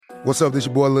What's up, this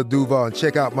your boy Lil Duval, and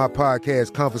check out my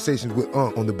podcast, Conversations with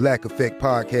Unc, on the Black Effect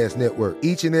Podcast Network.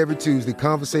 Each and every Tuesday,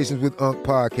 Conversations with Unc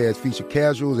podcast feature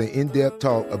casuals and in-depth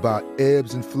talk about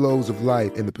ebbs and flows of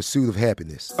life and the pursuit of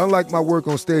happiness. Unlike my work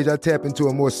on stage, I tap into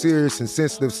a more serious and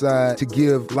sensitive side to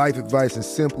give life advice and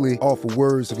simply offer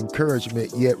words of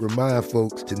encouragement, yet remind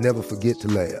folks to never forget to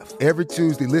laugh. Every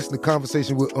Tuesday, listen to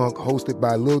Conversations with Unc, hosted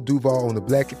by Lil Duval on the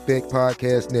Black Effect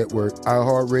Podcast Network,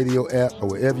 iHeartRadio app, or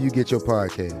wherever you get your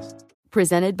podcasts.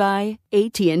 Presented by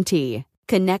AT&T.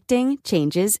 Connecting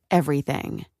changes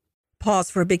everything.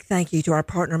 Pause for a big thank you to our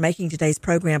partner making today's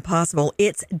program possible.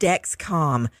 It's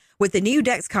Dexcom. With the new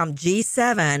Dexcom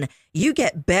G7, you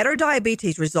get better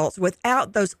diabetes results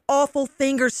without those awful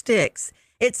finger sticks.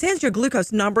 It sends your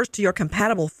glucose numbers to your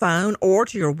compatible phone or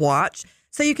to your watch,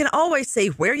 so you can always see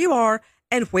where you are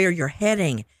and where you're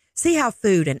heading. See how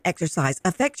food and exercise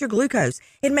affect your glucose.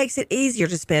 It makes it easier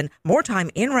to spend more time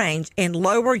in range and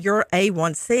lower your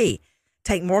A1C.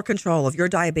 Take more control of your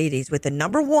diabetes with the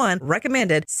 #1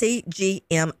 recommended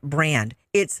CGM brand.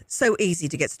 It's so easy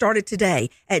to get started today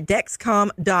at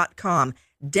Dexcom.com.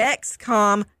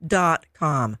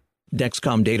 Dexcom.com.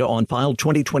 Dexcom data on file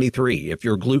 2023. If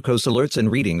your glucose alerts and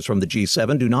readings from the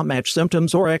G7 do not match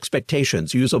symptoms or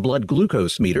expectations, use a blood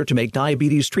glucose meter to make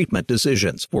diabetes treatment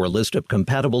decisions. For a list of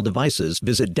compatible devices,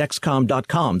 visit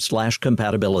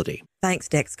Dexcom.com/compatibility. Thanks,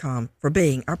 Dexcom, for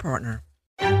being our partner.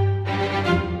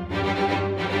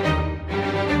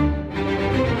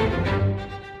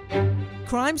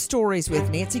 Crime Stories with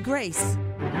Nancy Grace.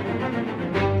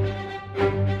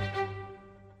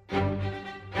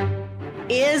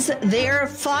 Is there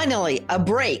finally a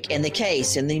break in the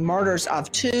case in the murders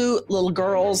of two little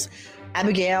girls,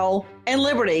 Abigail and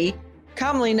Liberty,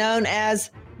 commonly known as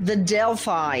the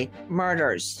Delphi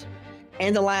murders?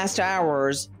 In the last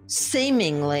hours,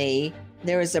 seemingly,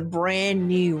 there is a brand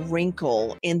new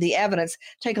wrinkle in the evidence.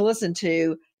 Take a listen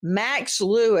to Max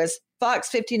Lewis, Fox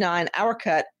 59, Our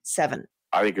Cut 7.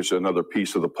 I think it's another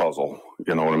piece of the puzzle.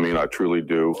 You know what I mean? I truly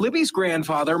do. Libby's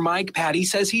grandfather, Mike Patty,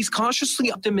 says he's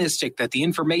cautiously optimistic that the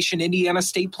information Indiana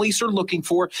State Police are looking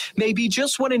for may be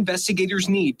just what investigators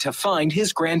need to find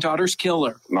his granddaughter's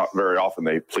killer. Not very often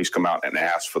police come out and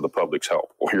ask for the public's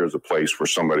help. Well, here's a place where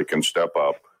somebody can step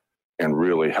up and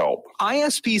really help.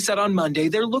 ISP said on Monday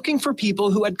they're looking for people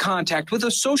who had contact with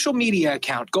a social media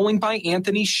account going by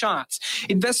Anthony Shots.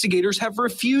 Investigators have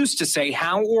refused to say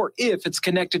how or if it's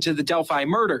connected to the Delphi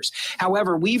murders.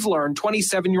 However, we've learned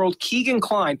 27-year-old Keegan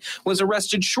Klein was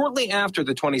arrested shortly after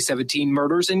the 2017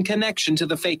 murders in connection to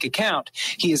the fake account.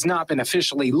 He has not been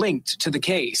officially linked to the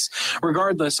case.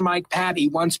 Regardless, Mike Patty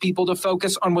wants people to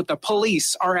focus on what the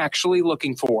police are actually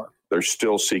looking for. They're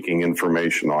still seeking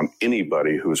information on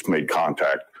anybody who's made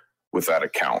contact with that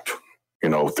account,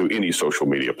 through any social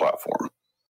media platform.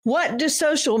 What does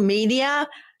social media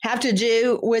have to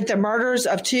do with the murders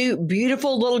of two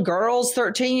beautiful little girls,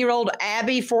 13-year-old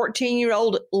Abby,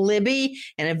 14-year-old Libby,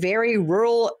 in a very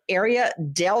rural area,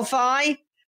 Delphi?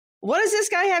 What does this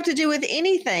guy have to do with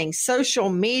anything? Social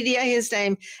media, his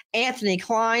name, Anthony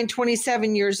Klein,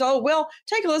 27 years old. Well,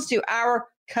 take a listen to Our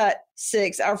Cut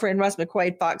 6, our friend Russ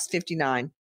McQuaid, Fox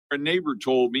 59. A neighbor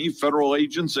told me federal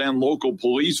agents and local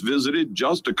police visited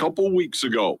just a couple weeks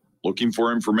ago looking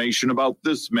for information about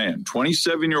this man,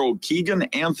 27-year-old Keegan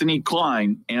Anthony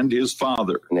Klein, and his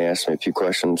father. And they asked me a few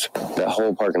questions. That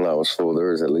whole parking lot was full. There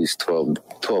was at least 12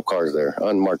 cars there,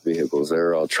 unmarked vehicles. They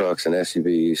were all trucks and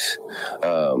SUVs.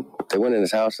 They went in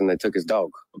his house and they took his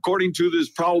dog. According to this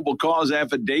probable cause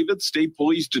affidavit, state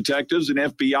police detectives and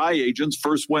FBI agents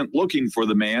first went looking for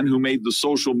the man who made the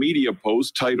social media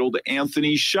post titled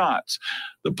Anthony Shots.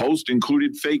 The post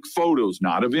included fake photos,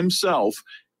 not of himself,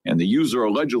 and the user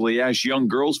allegedly asked young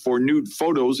girls for nude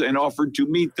photos and offered to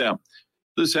meet them.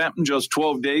 This happened just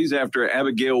 12 days after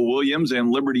Abigail Williams and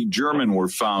Liberty German were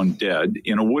found dead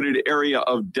in a wooded area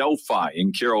of Delphi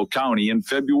in Carroll County in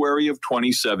February of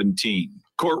 2017.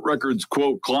 Court records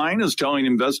quote, Klein is telling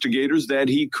investigators that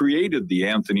he created the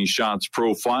Anthony Shots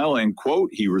profile and,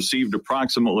 quote, he received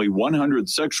approximately 100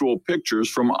 sexual pictures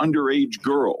from underage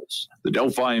girls. The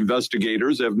Delphi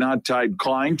investigators have not tied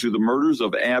Klein to the murders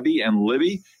of Abby and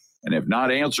Libby and have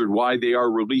not answered why they are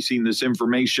releasing this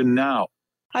information now.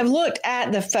 I've looked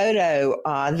at the photo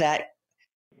that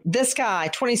this guy,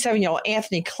 27-year-old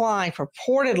Anthony Klein,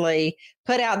 purportedly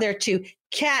put out there to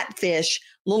catfish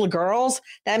little girls.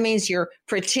 That means you're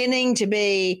pretending to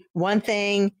be one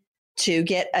thing to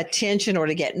get attention or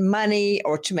to get money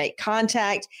or to make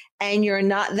contact, and you're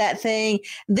not that thing.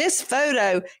 This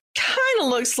photo kind of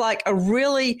looks like a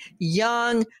really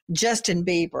young Justin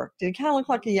Bieber. Did it kind of look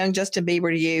like a young Justin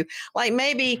Bieber to you? Like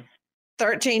maybe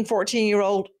 13,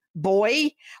 14-year-old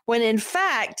boy, when in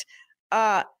fact,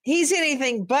 he's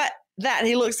anything but that.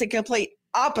 He looks the complete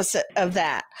opposite of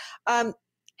that. How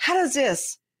does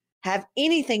this have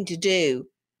anything to do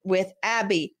with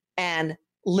Abby and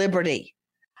Liberty?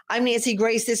 I'm Nancy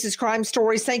Grace. This is Crime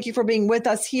Stories. Thank you for being with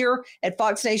us here at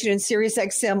Fox Nation and Sirius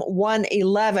XM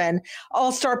 111.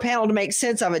 All-star panel to make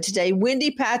sense of it today.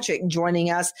 Wendy Patrick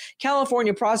joining us,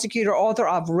 California prosecutor, author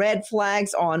of Red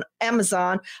Flags on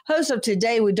Amazon, host of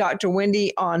Today with Dr.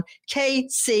 Wendy on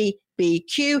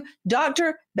KCBQ,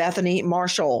 Dr. Bethany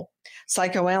Marshall,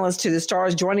 psychoanalyst to the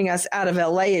stars, joining us out of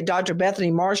LA at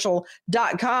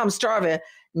drbethanymarshall.com, star of a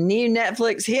new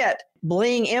Netflix hit,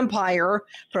 Bling Empire,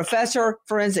 professor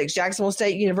forensics, Jacksonville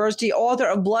State University, author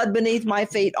of Blood Beneath My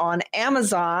Feet on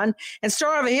Amazon, and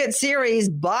star of a hit series,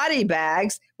 Body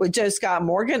Bags, with Joe Scott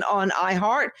Morgan on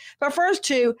iHeart. But first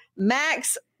to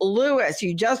Max Lewis.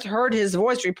 You just heard his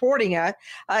voice reporting it.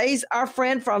 He's our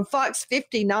friend from Fox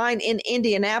 59 in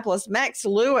Indianapolis. Max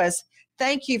Lewis,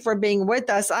 thank you for being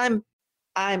with us. I'm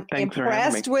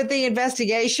impressed with the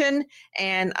investigation,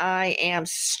 and I am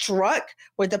struck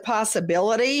with the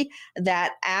possibility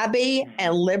that Abby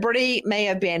and Liberty may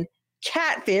have been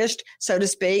catfished, so to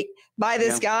speak, by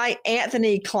this guy,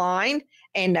 Anthony Klein.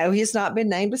 And no, he's not been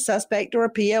named a suspect or a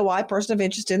POI, person of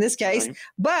interest in this case. Right.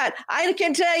 But I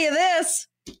can tell you this,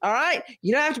 all right?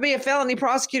 You don't have to be a felony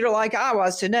prosecutor like I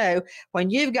was to know when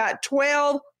you've got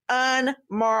 12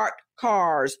 unmarked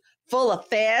cars full of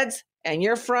feds in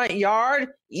your front yard,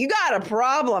 you got a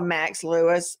problem, Max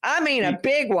Lewis. I mean, a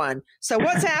big one. So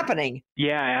what's happening?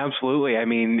 Yeah, absolutely. I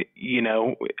mean,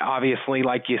 obviously,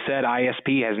 like you said,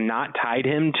 ISP has not tied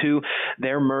him to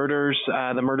their murders,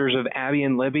 the murders of Abby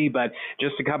and Libby, but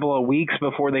just a couple of weeks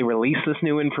before they released this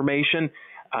new information,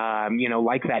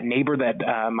 like that neighbor that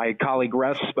my colleague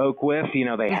Russ spoke with,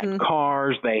 they had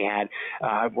cars, they had,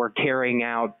 were carrying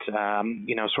out,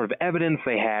 sort of evidence.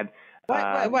 They had,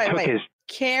 wait.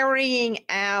 Carrying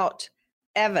out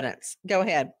evidence. Go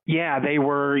ahead. Yeah, they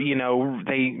were,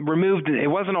 they removed, it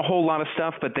wasn't a whole lot of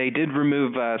stuff, but they did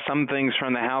remove some things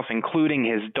from the house, including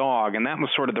his dog. And that was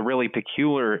sort of the really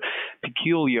peculiar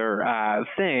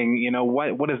thing.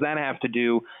 What does that have to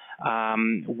do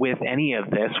with any of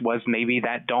this? Was maybe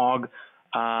that dog,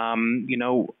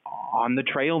 on the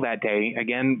trail that day?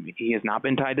 Again, he has not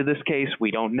been tied to this case. We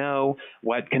don't know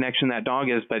what connection that dog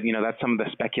is, but that's some of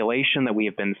the speculation that we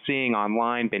have been seeing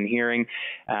online, been hearing,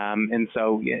 and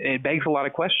so it begs a lot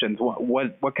of questions.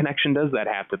 What connection does that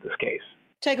have to this case?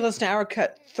 Take a listen to our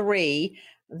cut 3.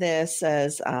 This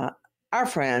is our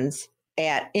friends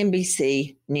at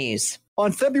NBC News.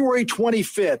 On February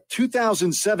 25th,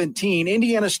 2017,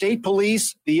 Indiana State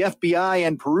Police, the FBI,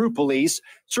 and Peru Police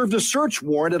served a search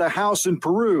warrant at a house in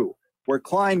Peru where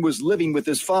Klein was living with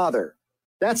his father.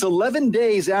 That's 11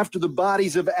 days after the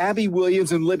bodies of Abby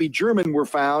Williams and Libby German were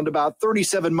found about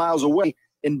 37 miles away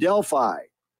in Delphi.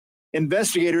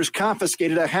 Investigators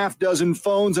confiscated a half-dozen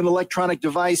phones and electronic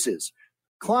devices.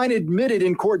 Klein admitted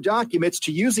in court documents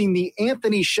to using the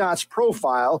Anthony Shots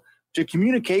profile to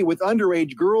communicate with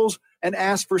underage girls and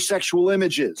ask for sexual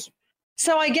images.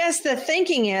 So I guess the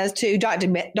thinking is, to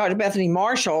Dr. Bethany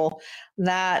Marshall,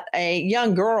 that a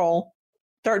young girl,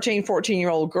 13,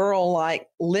 14-year-old girl like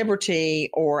Liberty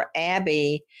or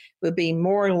Abby would be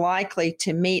more likely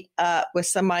to meet up with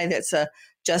somebody that's a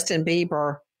Justin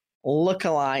Bieber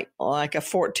lookalike, like a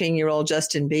 14-year-old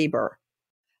Justin Bieber,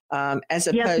 as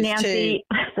opposed to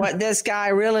what this guy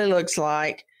really looks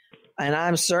like. And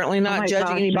I'm certainly not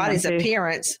judging anybody's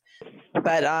appearance,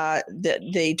 but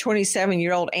the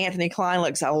 27-year-old Anthony Klein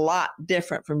looks a lot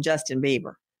different from Justin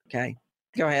Bieber. Okay,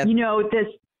 go ahead.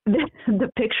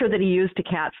 The picture that he used to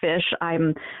catfish,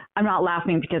 I'm not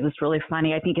laughing because it's really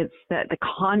funny. I think it's that the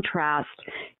contrast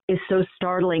is so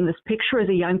startling. This picture is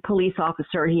a young police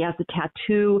officer. He has a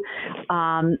tattoo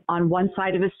on one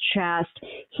side of his chest.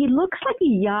 He looks like a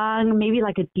young, maybe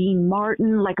like a Dean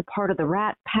Martin, like a part of the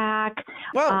Rat Pack.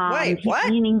 Whoa, wait, what?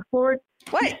 Leaning forward.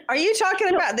 Wait, are you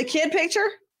talking about the kid picture?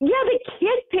 Yeah, the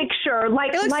kid picture.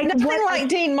 Like, it looks nothing like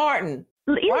Dean Martin.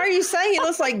 Why are you saying he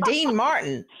looks like Dean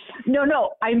Martin?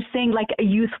 No, I'm saying like a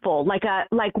youthful, like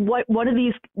what one of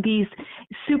these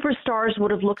superstars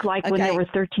would have looked like when they were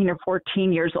 13 or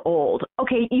 14 years old.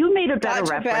 Okay, you made a better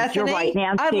reference. Bethany, you're right,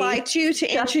 Nancy. I'd like to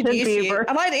introduce you.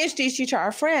 I'd like to introduce you to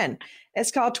our friend.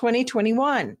 It's called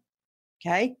 2021.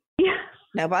 Okay? Yeah.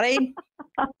 Nobody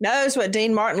knows what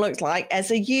Dean Martin looks like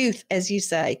as a youth, as you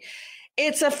say.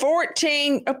 It's a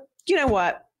 14. You know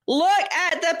what? Look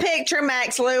at the picture,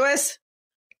 Max Lewis.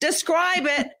 Describe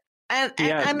it. And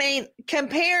I mean,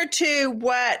 compared to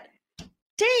what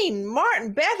 16.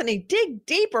 Martin Bethany, dig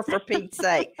deeper for Pete's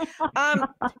sake.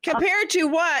 Compared to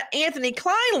what Anthony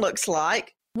Klein looks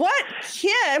like, what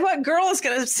girl is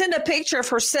going to send a picture of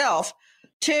herself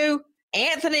to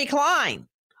Anthony Klein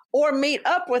or meet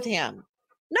up with him?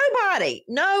 Nobody.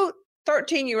 No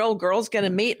 13-year-old girl is going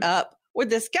to meet up with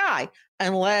this guy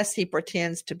unless he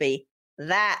pretends to be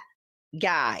that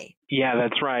guy. Yeah,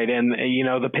 that's right. And,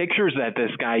 the pictures that this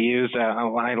guy used,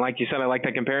 like you said, I like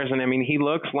that comparison. I mean, he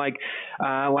looks like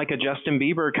a Justin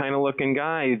Bieber kind of looking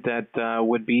guy that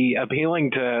would be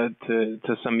appealing to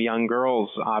some young girls,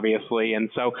 obviously.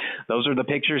 And so those are the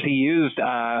pictures he used.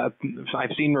 I've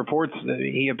seen reports that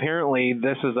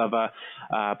this is of a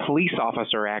police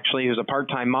officer, actually, who's a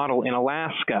part-time model in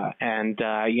Alaska. And,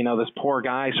 this poor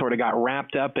guy sort of got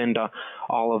wrapped up into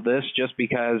all of this just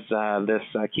because this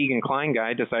Keegan Klein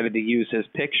guy decided to use his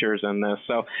pictures in this.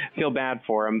 So I feel bad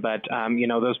for him, but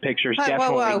those pictures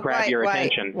definitely grab your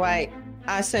attention. Wait,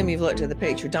 I assume you've looked at the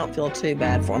picture. Don't feel too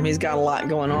bad for him. He's got a lot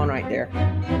going on right there.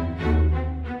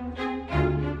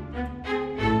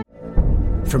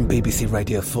 From BBC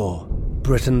Radio 4,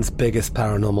 Britain's biggest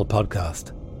paranormal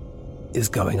podcast is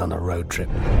going on a road trip.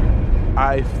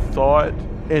 I thought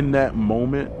in that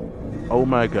moment, oh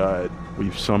my God,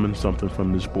 we've summoned something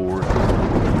from this board.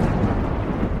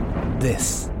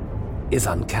 This is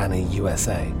Uncanny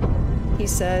USA. He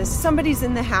says, somebody's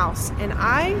in the house, and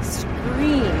I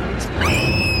screamed.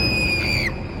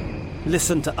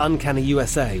 Listen to Uncanny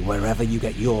USA wherever you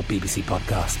get your BBC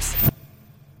podcasts,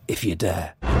 if you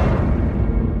dare.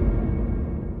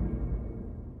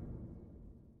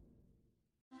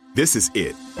 This is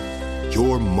it.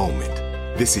 Your moment.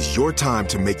 This is your time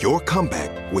to make your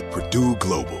comeback with Purdue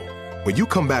Global. When you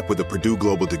come back with a Purdue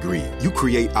Global degree, you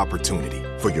create opportunity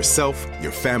for yourself,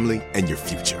 your family, and your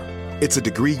future. It's a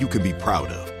degree you can be proud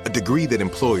of, a degree that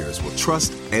employers will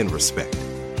trust and respect.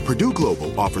 Purdue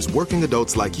Global offers working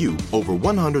adults like you over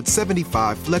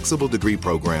 175 flexible degree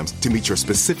programs to meet your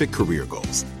specific career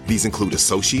goals. These include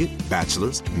associate,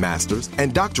 bachelor's, master's,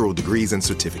 and doctoral degrees and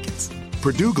certificates.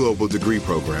 Purdue Global degree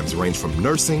programs range from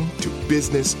nursing to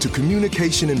business to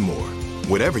communication and more.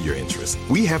 Whatever your interest,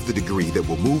 we have the degree that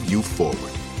will move you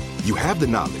forward. You have the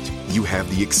knowledge, you have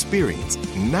the experience.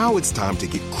 Now it's time to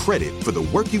get credit for the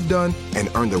work you've done and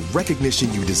earn the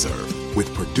recognition you deserve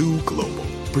with Purdue Global,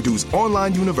 Purdue's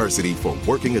online university for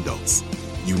working adults.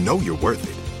 You know you're worth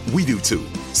it. We do too.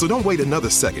 So don't wait another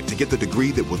second to get the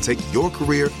degree that will take your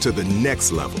career to the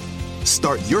next level.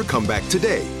 Start your comeback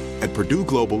today at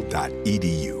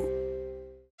purdueglobal.edu.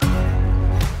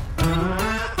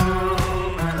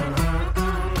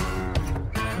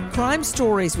 Crime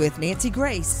Stories with Nancy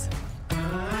Grace.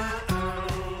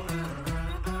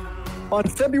 On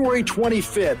February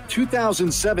 25th,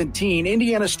 2017,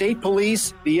 Indiana State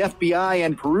Police, the FBI,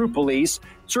 and Peru Police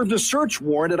served a search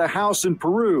warrant at a house in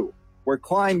Peru where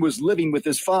Klein was living with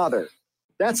his father.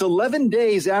 That's 11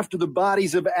 days after the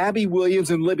bodies of Abby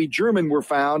Williams and Libby German were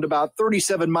found about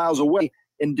 37 miles away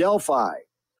in Delphi.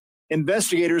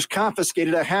 Investigators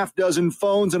confiscated a half-dozen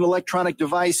phones and electronic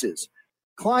devices.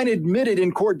 Klein admitted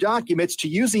in court documents to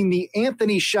using the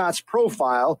Anthony Shots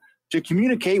profile to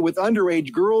communicate with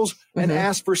underage girls and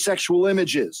ask for sexual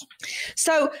images.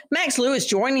 So Max Lewis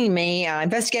joining me,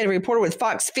 investigative reporter with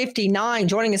Fox 59,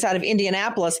 joining us out of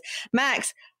Indianapolis.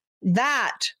 Max,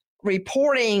 that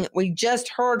reporting we just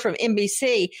heard from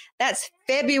NBC, that's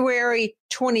February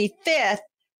 25th,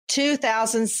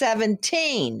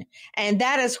 2017. And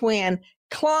that is when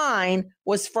Klein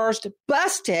was first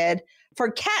busted for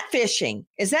catfishing.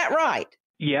 Is that right?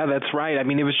 Yeah, that's right. I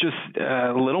mean, it was just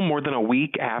a little more than a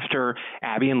week after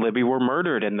Abby and Libby were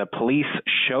murdered, and the police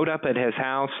showed up at his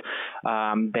house.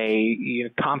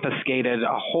 They confiscated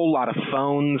a whole lot of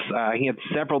phones. He had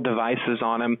several devices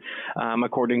on him,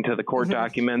 according to the court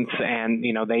documents, and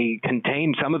they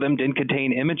contained, some of them did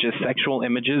contain images, sexual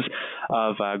images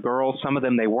of girls. Some of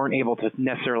them they weren't able to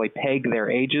necessarily peg their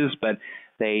ages, but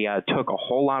they took a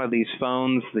whole lot of these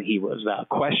phones. He was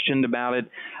questioned about it,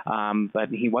 but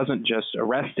he wasn't just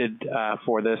arrested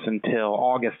for this until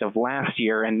August of last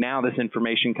year. And now this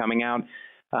information coming out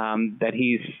that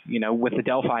he's, with the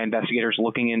Delphi investigators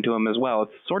looking into him as well.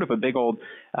 It's sort of a big old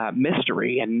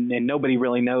mystery, and nobody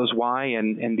really knows why,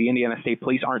 and the Indiana State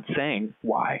Police aren't saying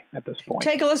why at this point.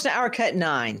 Take a listen to Our Cut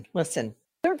 9. Listen.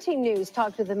 13 News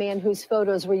talked to the man whose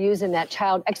photos were used in that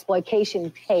child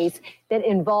exploitation case that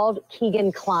involved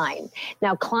Keegan Klein.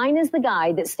 Now, Klein is the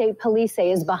guy that state police say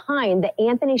is behind the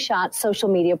Anthony Shots social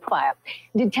media profile.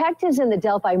 Detectives in the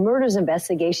Delphi murders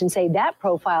investigation say that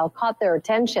profile caught their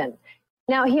attention.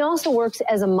 Now, he also works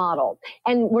as a model,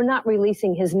 and we're not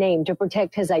releasing his name to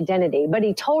protect his identity, but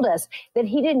he told us that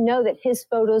he didn't know that his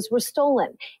photos were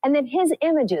stolen and that his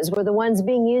images were the ones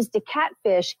being used to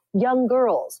catfish young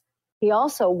girls. He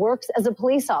also works as a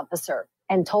police officer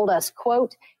and told us,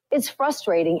 quote, "It's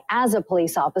frustrating as a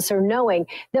police officer knowing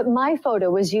that my photo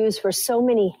was used for so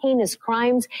many heinous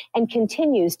crimes and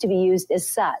continues to be used as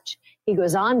such." He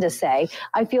goes on to say,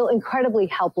 "I feel incredibly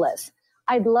helpless.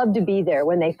 I'd love to be there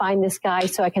when they find this guy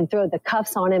so I can throw the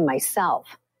cuffs on him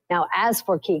myself." Now, as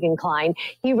for Keegan Kline,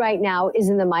 he right now is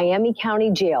in the Miami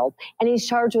County Jail, and he's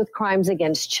charged with crimes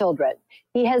against children.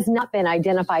 He has not been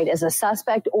identified as a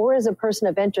suspect or as a person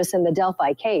of interest in the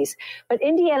Delphi case, but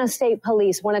Indiana State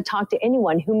Police want to talk to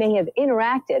anyone who may have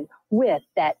interacted with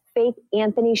that fake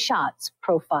Anthony Shots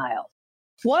profile.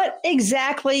 What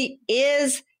exactly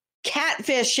is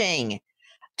catfishing?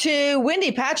 To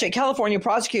Wendy Patrick, California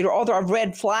prosecutor, author of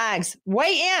Red Flags,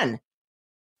 weigh in.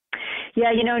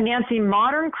 Yeah, Nancy,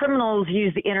 modern criminals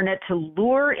use the internet to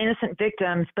lure innocent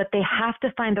victims, but they have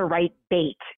to find the right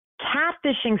bait.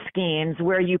 Catfishing schemes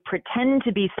where you pretend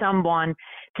to be someone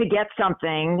to get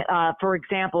something. For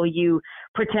example, you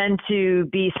pretend to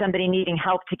be somebody needing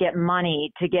help to get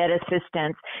money, to get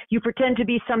assistance. You pretend to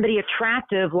be somebody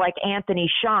attractive like Anthony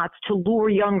Shots to lure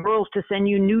young girls to send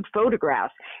you nude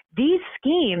photographs. These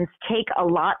schemes take a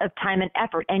lot of time and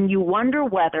effort, and you wonder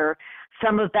whether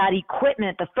some of that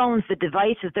equipment, the phones, the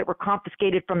devices that were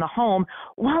confiscated from the home,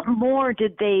 what more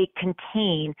did they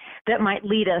contain that might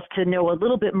lead us to know a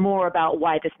little bit more about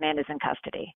why this man is in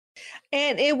custody?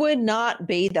 And it would not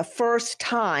be the first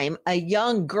time a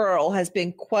young girl has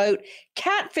been, quote,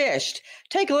 catfished.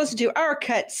 Take a listen to our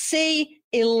cut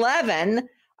C11.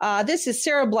 This is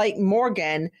Sarah Blake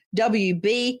Morgan,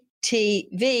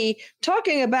 WBTV,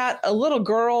 talking about a little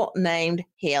girl named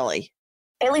Haley.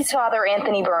 Haley's father,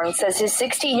 Anthony Burns, says his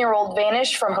 16-year-old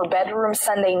vanished from her bedroom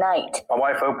Sunday night. My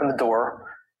wife opened the door,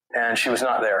 and she was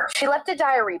not there. She left a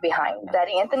diary behind that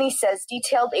Anthony says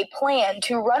detailed a plan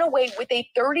to run away with a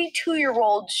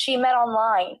 32-year-old she met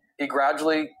online. He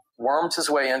gradually wormed his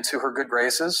way into her good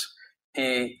graces.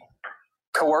 He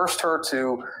coerced her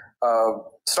to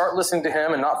start listening to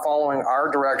him and not following our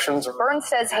directions. Burns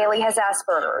says Haley has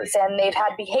Asperger's, and they've had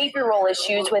behavioral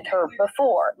issues with her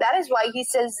before. That is why he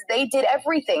says they did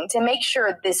everything to make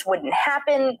sure this wouldn't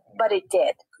happen, but it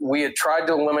did. We had tried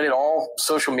to eliminate all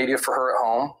social media for her at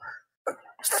home,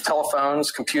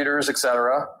 telephones, computers,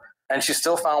 etc., and she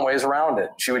still found ways around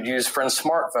it. She would use friends'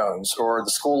 smartphones or the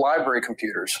school library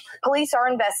computers. Police are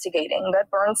investigating, but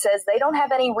Burns says they don't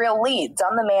have any real leads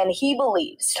on the man he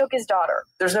believes took his daughter.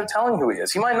 There's no telling who he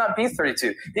is. He might not be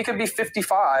 32. He could be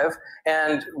 55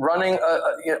 and running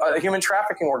a human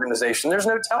trafficking organization. There's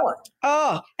no telling.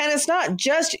 Oh, and it's not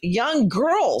just young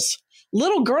girls,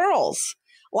 little girls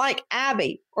like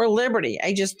Abby or Liberty,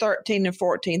 ages 13 and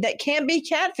 14, that can be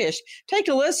catfished. Take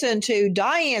a listen to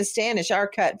Diane Standish, our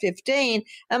cut 15,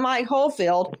 and Mike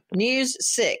Holfield, News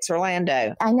 6,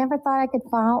 Orlando. I never thought I could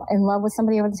fall in love with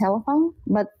somebody over the telephone,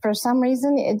 but for some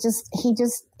reason, he just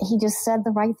said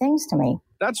the right things to me.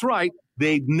 That's right.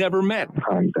 They'd never met.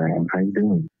 Hi, Diane. How you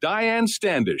doing? Diane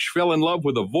Standish fell in love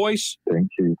with a voice. Thank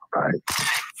you. Bye.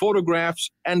 Photographs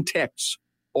and texts,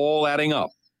 all adding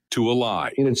up to a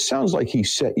lie. And it sounds like he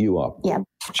set you up. Yeah.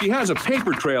 She has a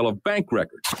paper trail of bank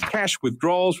records, cash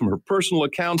withdrawals from her personal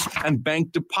accounts, and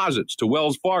bank deposits to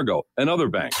Wells Fargo and other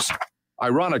banks.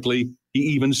 Ironically, he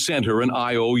even sent her an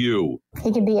IOU.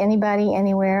 He could be anybody,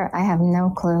 anywhere. I have no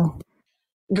clue.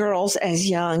 Girls as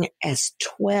young as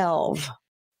 12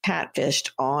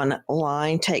 catfished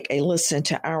online. Take a listen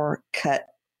to our cut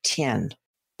 10.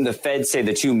 The feds say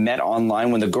the two met online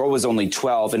when the girl was only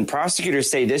 12, and prosecutors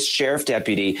say this sheriff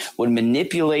deputy would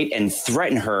manipulate and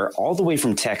threaten her all the way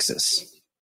from Texas.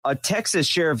 A Texas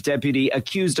sheriff deputy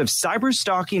accused of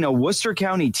cyber-stalking a Worcester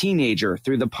County teenager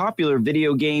through the popular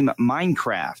video game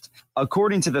Minecraft.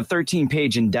 According to the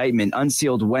 13-page indictment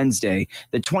unsealed Wednesday,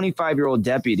 the 25-year-old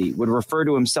deputy would refer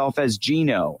to himself as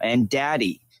Gino and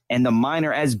Daddy, and the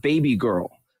minor as Baby Girl.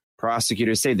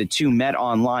 Prosecutors say the two met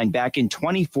online back in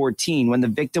 2014 when the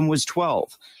victim was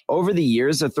 12. Over the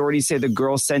years, authorities say the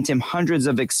girl sent him hundreds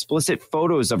of explicit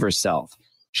photos of herself.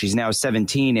 She's now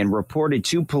 17 and reported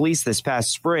to police this past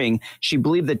spring she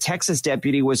believed the Texas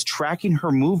deputy was tracking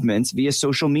her movements via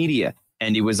social media,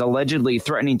 and he was allegedly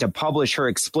threatening to publish her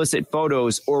explicit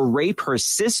photos or rape her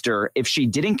sister if she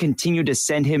didn't continue to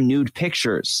send him nude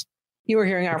pictures. You were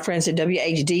hearing our friends at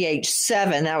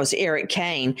WHDH7. That was Eric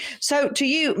Kane. So to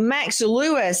you, Max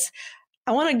Lewis,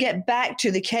 I want to get back to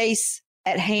the case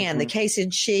at hand, the case in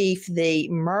chief, the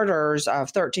murders of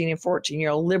 13 and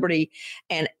 14-year-old Liberty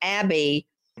and Abby.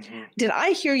 Did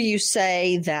I hear you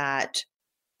say that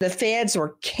the feds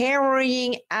were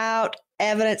carrying out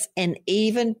evidence and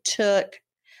even took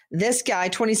this guy,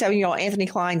 27-year-old Anthony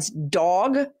Klein's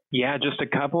dog? Yeah, just a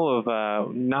couple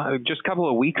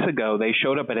of weeks ago, they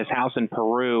showed up at his house in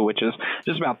Peru, which is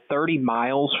just about 30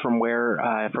 miles from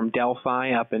from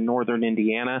Delphi up in northern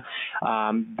Indiana.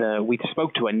 We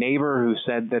spoke to a neighbor who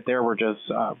said that there were just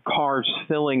cars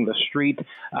filling the street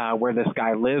where this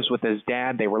guy lives with his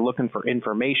dad. They were looking for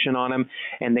information on him,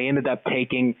 and they ended up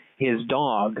taking his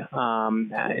dog.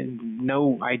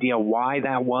 No idea why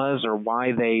that was or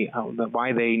why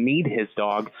they need his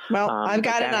dog. Well, I've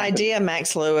got an idea,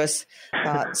 Max Lewis.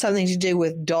 Something to do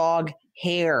with dog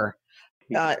hair.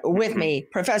 With me,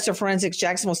 Professor of Forensics,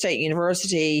 Jacksonville State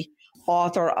University,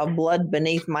 author of Blood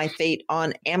Beneath My Feet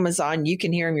on Amazon. You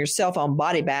can hear him yourself on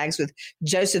Body Bags with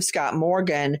Joseph Scott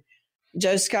Morgan.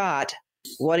 Joe Scott,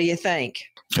 what do you think?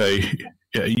 Hey,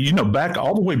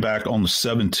 all the way back on the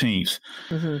 17th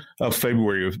of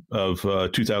February of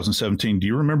 2017, do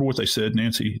you remember what they said,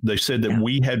 Nancy? They said that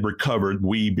we had recovered,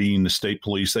 we being the state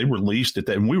police, they released it,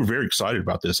 and we were very excited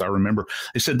about this. I remember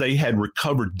they said they had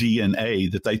recovered DNA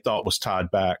that they thought was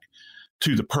tied back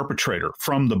to the perpetrator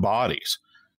from the bodies.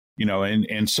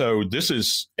 And so this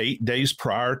is 8 days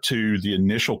prior to the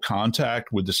initial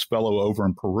contact with this fellow over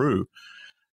in Peru.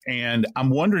 And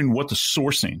I'm wondering what the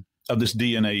sourcing of this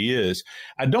DNA is.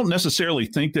 I don't necessarily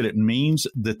think that it means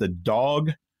that the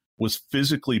dog was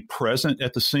physically present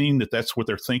at the scene, that's what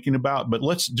they're thinking about. But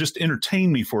let's just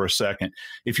entertain me for a second.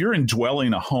 If you're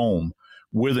indwelling a home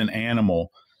with an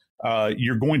animal,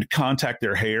 you're going to contact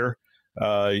their hair.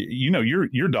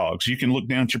 Your dogs, you can look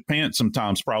down at your pants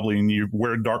sometimes probably, and you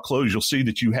wear dark clothes, you'll see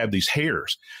that you have these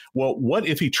hairs. Well, what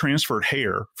if he transferred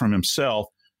hair from himself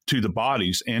to the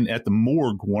bodies? And at the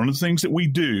morgue, one of the things that we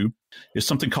do is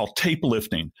something called tape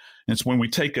lifting. And it's when we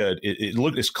take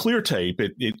it's clear tape.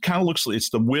 It kind of looks,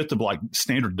 it's the width of like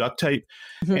standard duct tape.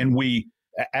 And we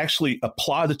actually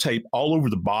apply the tape all over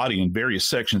the body in various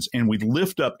sections. And we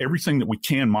lift up everything that we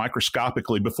can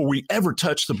microscopically before we ever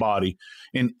touch the body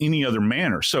in any other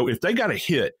manner. So if they got a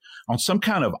hit on some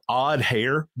kind of odd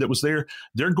hair that was there,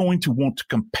 they're going to want to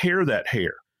compare that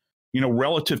hair,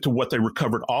 relative to what they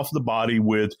recovered off the body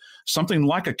with something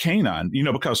like a canine,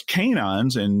 because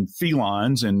canines and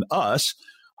felines and us,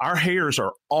 our hairs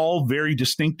are all very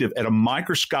distinctive at a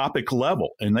microscopic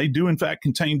level. And they do, in fact,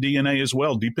 contain DNA as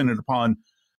well, dependent upon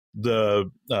the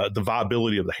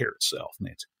viability of the hair itself,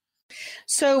 Nancy.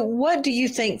 So what do you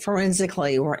think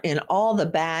forensically were in all the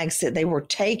bags that they were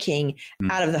taking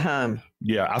out of the home?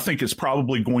 Yeah, I think it's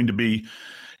probably going to be,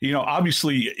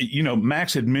 obviously,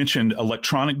 Max had mentioned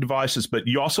electronic devices, but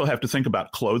you also have to think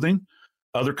about clothing,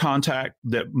 other contact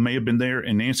that may have been there.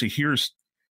 And Nancy,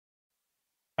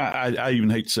 I even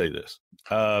hate to say this.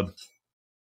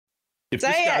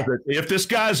 If this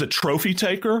guy's a trophy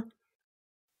taker,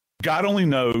 God only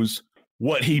knows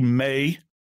what he may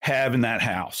have in that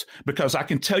house. Because I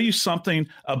can tell you something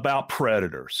about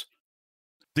predators.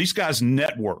 These guys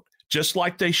network, just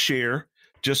like they share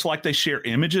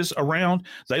images around,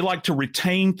 they like to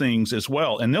retain things as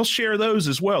well. And they'll share those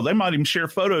as well. They might even share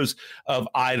photos of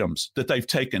items that they've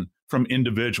taken from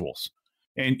individuals.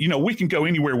 And, we can go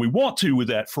anywhere we want to with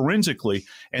that forensically.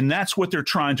 And that's what they're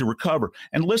trying to recover.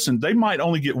 And listen, they might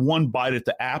only get one bite at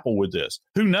the apple with this.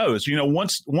 Who knows?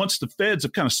 Once the feds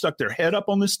have kind of stuck their head up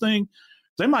on this thing,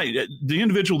 the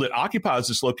individual that occupies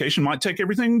this location might take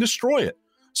everything and destroy it.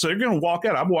 So they're going to walk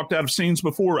out. I've walked out of scenes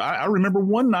before. I remember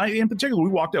one night in particular, we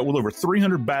walked out with over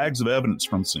 300 bags of evidence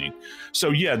from the scene.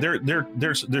 So yeah,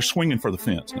 they're swinging for the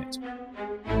fence, Nancy.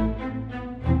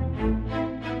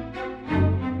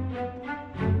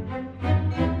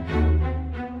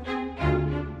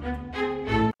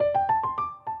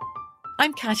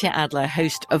 I'm Katya Adler,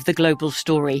 host of The Global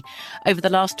Story. Over the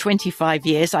last 25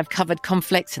 years, I've covered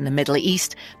conflicts in the Middle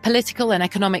East, political and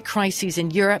economic crises in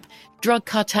Europe, drug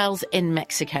cartels in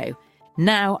Mexico.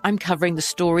 Now I'm covering the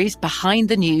stories behind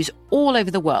the news all over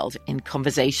the world in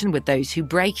conversation with those who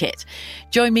break it.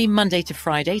 Join me Monday to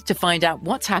Friday to find out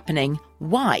what's happening,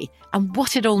 why, and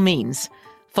what it all means.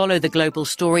 Follow The Global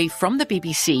Story from the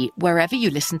BBC wherever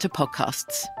you listen to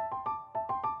podcasts.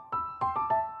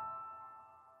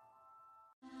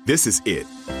 This is it.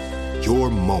 Your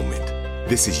moment.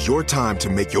 This is your time to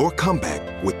make your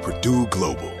comeback with Purdue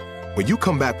Global. When you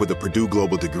come back with a Purdue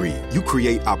Global degree, you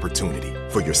create opportunity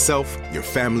for yourself, your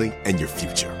family, and your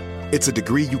future. It's a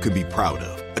degree you can be proud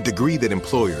of, a degree that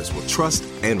employers will trust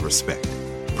and respect.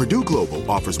 Purdue Global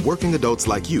offers working adults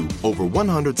like you over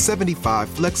 175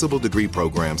 flexible degree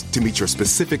programs to meet your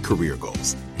specific career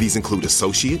goals. These include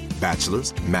associate,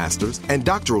 bachelor's, master's, and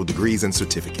doctoral degrees and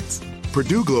certificates.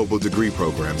 Purdue Global degree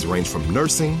programs range from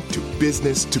nursing to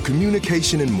business to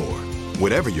communication and more.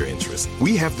 Whatever your interest,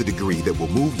 we have the degree that will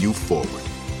move you forward.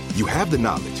 You have the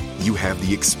knowledge, you have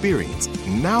the experience.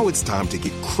 Now it's time to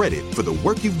get credit for the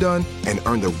work you've done and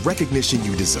earn the recognition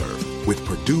you deserve with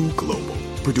Purdue Global,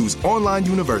 Purdue's online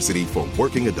university for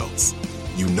working adults.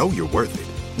 You know you're worth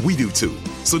it. We do too.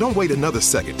 So don't wait another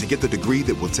second to get the degree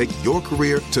that will take your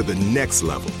career to the next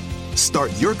level.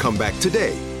 Start your comeback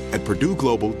today at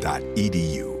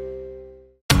purdueglobal.edu.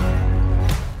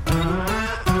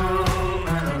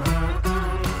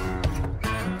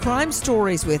 Crime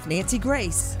Stories with Nancy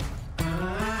Grace.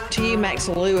 To you, Max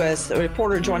Lewis, a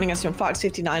reporter joining us from Fox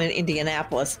 59 in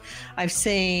Indianapolis. I've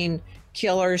seen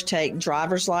killers take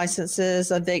driver's licenses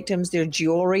of victims, their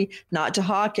jewelry, not to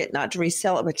hawk it, not to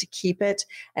resell it, but to keep it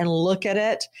and look at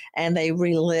it, and they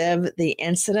relive the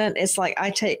incident. It's like I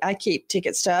keep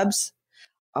ticket stubs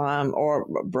or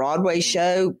Broadway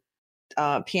show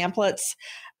pamphlets,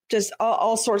 just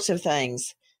all sorts of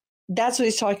things. That's what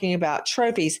he's talking about,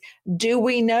 trophies. Do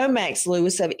we know, Max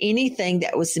Lewis, of anything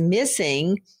that was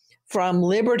missing from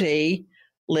Libby,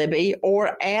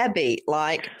 or Abby,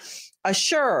 like a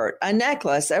shirt, a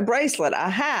necklace, a bracelet, a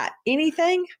hat,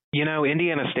 anything? You know,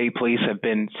 Indiana State Police have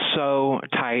been so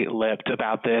tight-lipped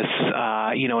about this,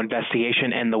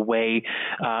 investigation and the way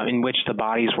in which the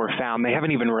bodies were found. They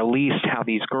haven't even released how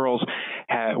these girls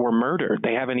were murdered.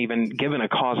 They haven't even given a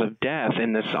cause of death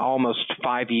in this almost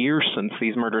 5 years since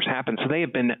these murders happened. So they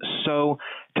have been so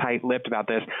tight-lipped about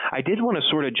this. I did want to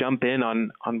sort of jump in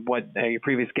on what your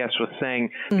previous guest was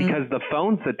saying, because the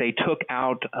phones that they took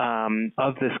out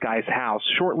of this guy's house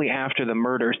shortly after the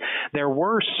murders, there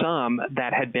were some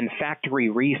that had been factory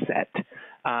reset.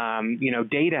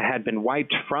 Data had been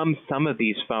wiped from some of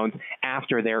these phones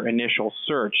after their initial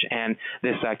search, and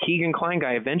this Keegan Klein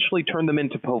guy eventually turned them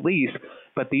into police.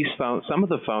 But these phones, some of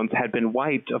the phones had been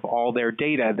wiped of all their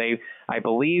data. They, I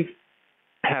believe,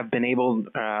 have been able,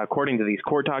 according to these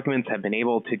court documents, have been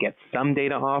able to get some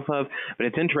data off of. But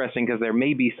it's interesting because there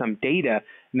may be some data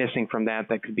missing from that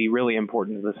could be really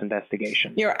important to this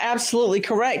investigation. You're absolutely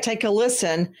correct. Take a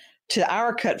listen to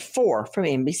our Cut 4 from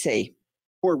NBC.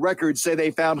 Court records say they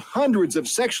found hundreds of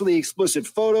sexually explicit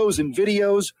photos and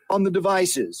videos on the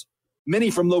devices,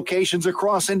 many from locations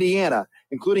across Indiana,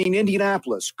 including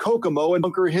Indianapolis, Kokomo, and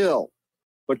Bunker Hill.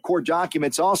 But court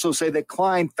documents also say that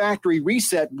Klein factory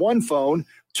reset one phone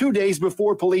 2 days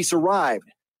before police arrived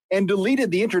and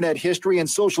deleted the internet history and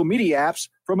social media apps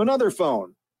from another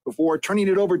phone before turning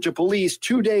it over to police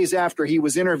 2 days after he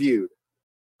was interviewed.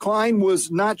 Klein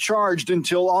was not charged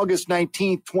until August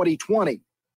 19, 2020.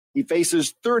 He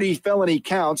faces 30 felony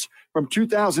counts from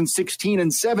 2016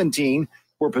 and 17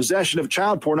 for possession of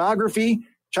child pornography,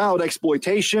 child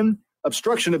exploitation,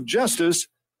 obstruction of justice,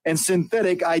 and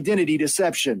synthetic identity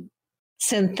deception.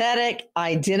 Synthetic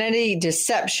identity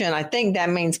deception. I think that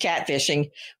means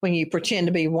catfishing, when you pretend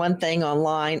to be one thing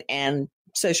online and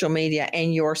social media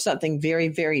and you're something very,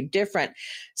 very different.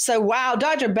 So, wow,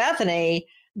 Dr. Bethany,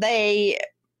 they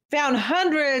found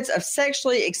hundreds of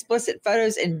sexually explicit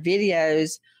photos and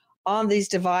videos on these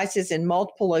devices in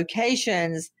multiple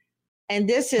locations. And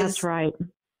this is That's right.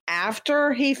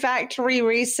 after he factory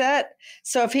reset.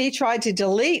 So if he tried to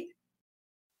delete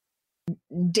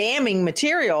damning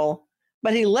material,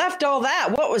 but he left all that,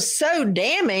 what was so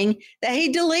damning that he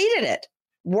deleted it?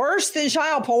 Worse than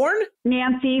child porn?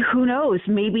 Nancy, who knows?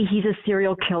 Maybe he's a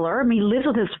serial killer. I mean, he lives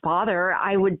with his father.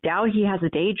 I would doubt he has a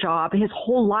day job. His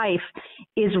whole life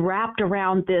is wrapped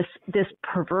around this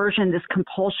perversion, this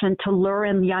compulsion to lure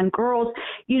in young girls.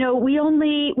 You know,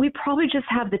 we probably just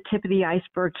have the tip of the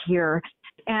iceberg here.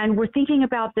 And we're thinking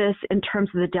about this in terms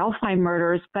of the Delphi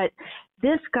murders, but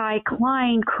this guy,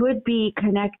 Klein, could be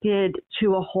connected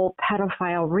to a whole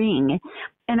pedophile ring.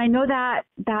 And I know that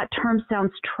that term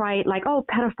sounds trite, like, oh,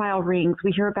 pedophile rings.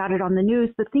 We hear about it on the news.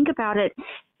 But think about it.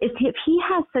 If he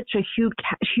has such a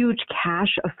huge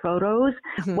cache of photos,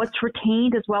 what's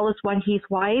retained as well as what he's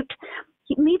wiped,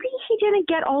 maybe he didn't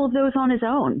get all of those on his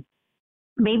own.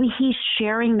 Maybe he's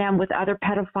sharing them with other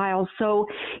pedophiles. So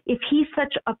if he's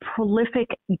such a prolific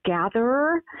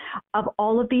gatherer of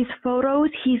all of these photos,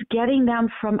 he's getting them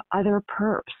from other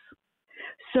perps.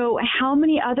 So how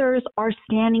many others are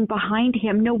standing behind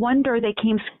him? No wonder they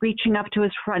came screeching up to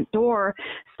his front door.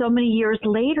 So many years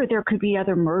later, there could be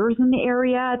other murders in the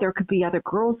area. There could be other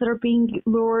girls that are being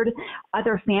lured,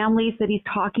 other families that he's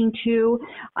talking to.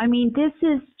 I mean, this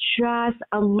is just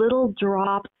a little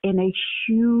drop in a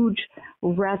huge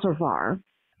reservoir.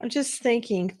 I'm just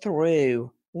thinking through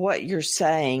what you're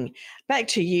saying. Back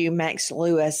to you, Max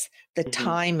Lewis, the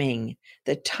timing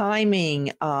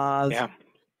of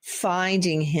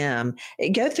finding him.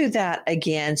 Go through that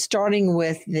again, starting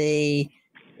with the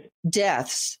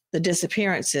deaths, the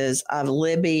disappearances of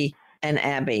Libby and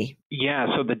Abby. Yeah,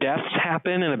 so the deaths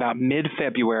happen in about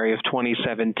mid-February of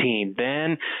 2017.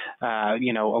 Then, a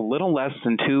little less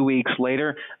than 2 weeks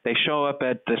later, they show up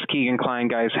at this Keegan Kline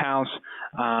guy's house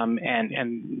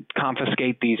and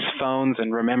confiscate these phones.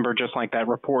 And remember, just like that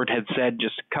report had said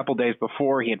just a couple days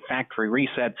before, he had factory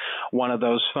reset one of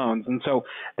those phones. And so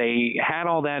they had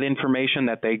all that information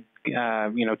that they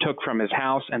took from his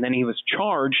house, and then he was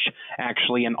charged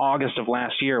actually in August of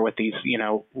last year with these,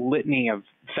 litany of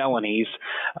felonies.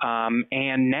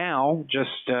 And now, just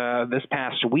this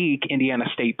past week, Indiana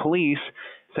State Police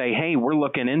say, hey, we're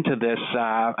looking into this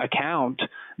account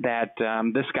that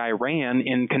this guy ran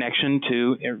in connection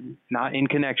to, not in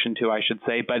connection to, I should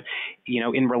say, but,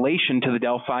 in relation to the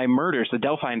Delphi murders. The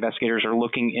Delphi investigators are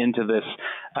looking into this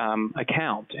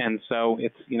account. And so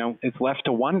it's left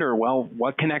to wonder, well,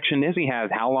 what connection is he has?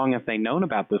 How long have they known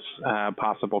about this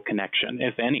possible connection,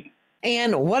 if any?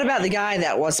 And what about the guy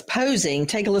that was posing?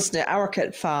 Take a listen to Our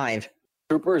Cut 5.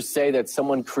 Troopers say that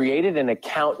someone created an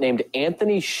account named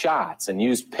Anthony Shots and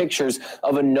used pictures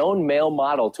of a known male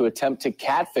model to attempt to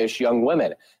catfish young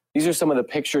women. These are some of the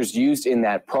pictures used in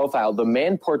that profile. The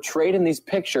man portrayed in these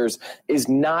pictures is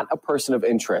not a person of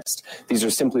interest. These are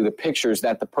simply the pictures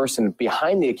that the person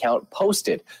behind the account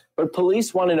posted. But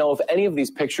police want to know if any of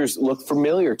these pictures look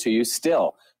familiar to you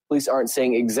still. Police aren't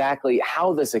saying exactly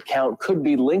how this account could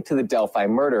be linked to the Delphi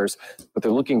murders, but they're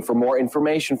looking for more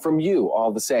information from you all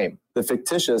the same. The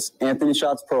fictitious Anthony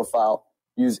Shots profile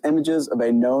used images of a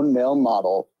known male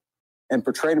model and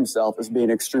portrayed himself as being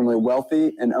extremely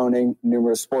wealthy and owning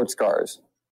numerous sports cars.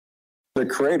 The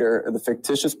creator of the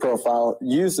fictitious profile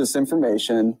used this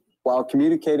information while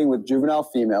communicating with juvenile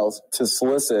females to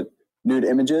solicit nude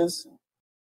images,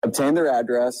 obtain their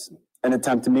address, and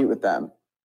attempt to meet with them.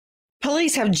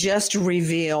 Police have just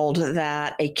revealed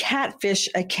that a catfish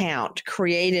account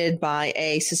created by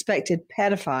a suspected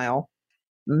pedophile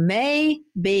may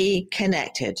be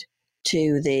connected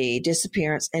to the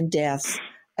disappearance and deaths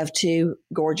of two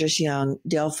gorgeous young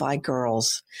Delphi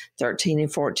girls, 13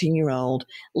 and 14-year-old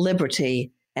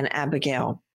Liberty and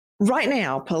Abigail. Right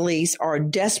now, police are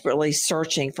desperately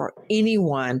searching for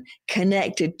anyone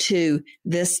connected to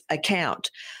this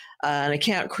account. An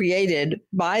account created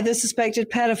by the suspected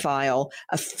pedophile,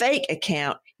 a fake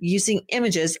account using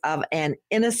images of an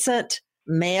innocent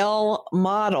male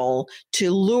model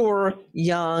to lure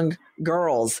young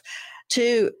girls.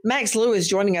 Max Lewis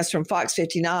joining us from Fox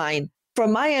 59.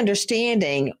 From my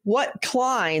understanding, what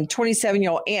Kline,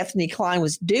 27-year-old Anthony Kline,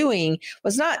 was doing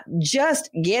was not just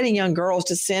getting young girls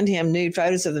to send him nude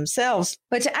photos of themselves,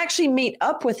 but to actually meet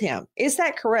up with him. Is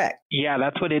that correct? Yeah,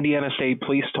 that's what Indiana State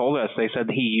Police told us. They said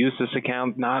he used this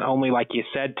account not only, like you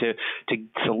said, to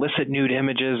solicit nude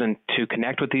images and to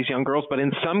connect with these young girls, but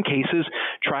in some cases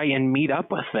try and meet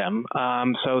up with them.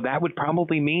 So that would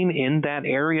probably mean in that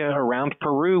area around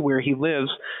Peru where he lives.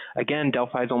 Again,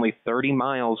 Delphi is only 30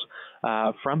 miles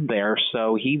from there.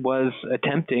 So he was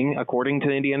attempting, according to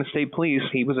the Indiana State Police,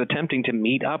 he was attempting to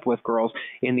meet up with girls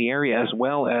in the area as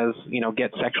well as,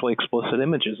 get sexually explicit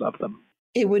images of them.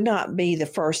 It would not be the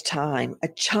first time a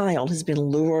child has been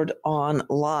lured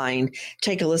online.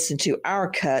 Take a listen to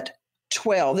Our Cut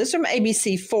 12. This is from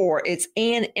ABC4. It's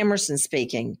Ann Emerson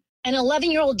speaking. An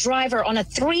 11-year-old driver on a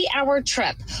 3-hour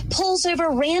trip pulls over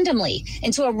randomly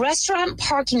into a restaurant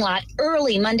parking lot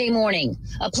early Monday morning.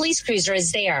 A police cruiser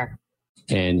is there.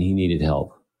 And he needed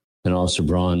help. And Officer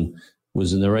Braun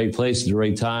was in the right place at the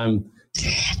right time.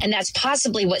 And that's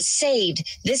possibly what saved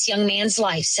this young man's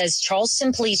life, says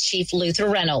Charleston Police Chief Luther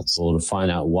Reynolds. To find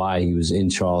out why he was in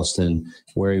Charleston,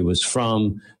 where he was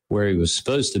from, where he was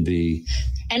supposed to be.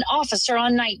 An officer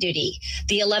on night duty.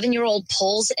 The 11-year-old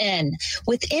pulls in.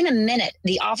 Within a minute,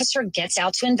 the officer gets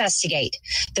out to investigate.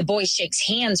 The boy shakes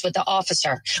hands with the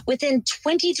officer. Within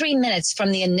 23 minutes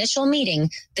from the initial meeting,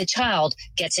 the child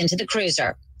gets into the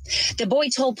cruiser. The boy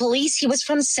told police he was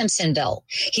from Simpsonville.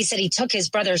 He said he took his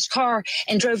brother's car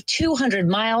and drove 200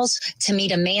 miles to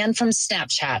meet a man from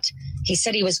Snapchat. He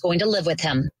said he was going to live with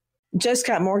him. Joe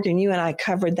Scott Morgan, you and I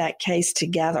covered that case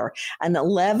together. An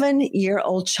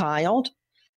 11-year-old child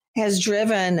has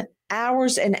driven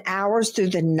hours and hours through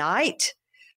the night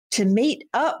to meet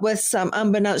up with some,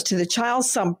 unbeknownst to the child,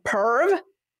 some perv.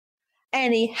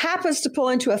 And he happens to pull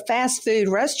into a fast food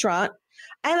restaurant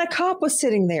and a cop was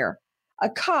sitting there. A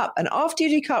cop, an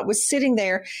off-duty cop was sitting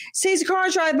there, sees a car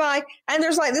drive by, and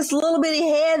there's like this little bitty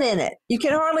head in it. You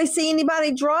can hardly see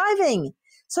anybody driving.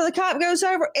 So the cop goes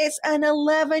over. It's an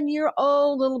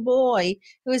 11-year-old little boy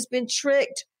who has been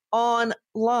tricked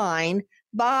online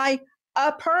by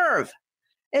a perv.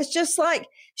 It's just like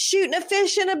shooting a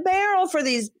fish in a barrel for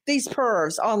these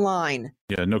pervs online.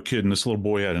 Yeah, no kidding. This little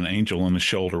boy had an angel on his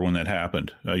shoulder when that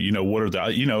happened. What are the,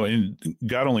 and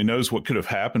God only knows what could have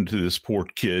happened to this poor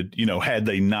kid, had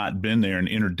they not been there and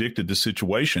interdicted the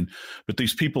situation. But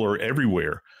these people are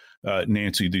everywhere,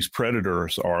 Nancy. These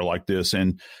predators are like this.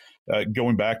 And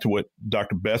going back to what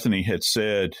Dr. Bethany had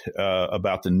said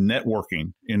about the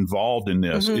networking involved in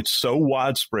this, it's so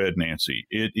widespread, Nancy.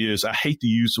 It is, I hate to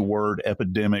use the word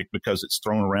epidemic because it's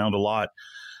thrown around a lot.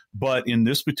 But in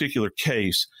this particular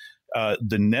case,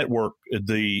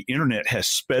 the internet has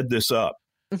sped this up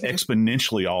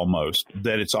exponentially almost,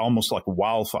 that it's almost like a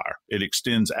wildfire. It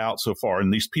extends out so far.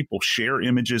 And these people share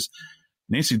images.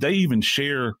 Nancy, they even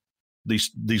share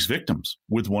these victims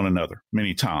with one another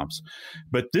many times.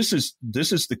 But this is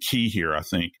the key here, I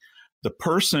think. The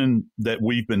person that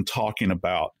we've been talking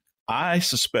about, I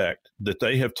suspect that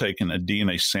they have taken a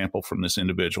DNA sample from this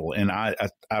individual. And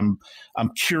I'm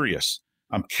curious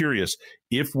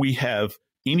if we have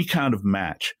any kind of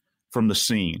match from the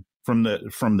scene, from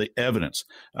the evidence,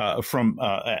 from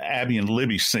Abby and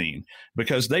Libby's scene,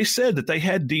 because they said that they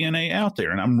had DNA out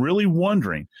there. And I'm really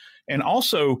wondering, and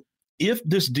also, if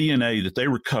this DNA that they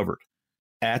recovered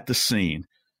at the scene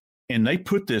and they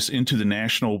put this into the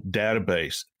national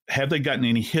database, have they gotten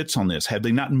any hits on this? Have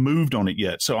they not moved on it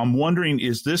yet? So I'm wondering,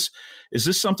 is this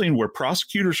something where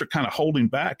prosecutors are kind of holding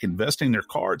back, investing their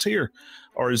cards here?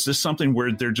 Or is this something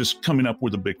where they're just coming up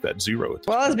with a big fat zero?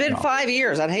 Well, it's been 5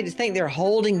 years. I'd hate to think they're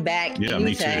holding back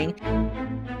anything. Me too.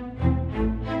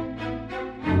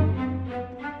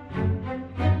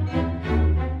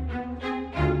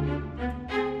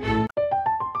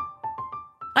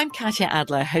 I'm Katya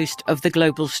Adler, host of The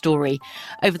Global Story.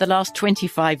 Over the last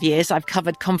 25 years, I've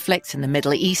covered conflicts in the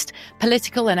Middle East,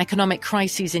 political and economic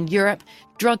crises in Europe,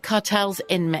 drug cartels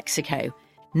in Mexico.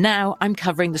 Now I'm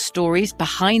covering the stories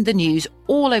behind the news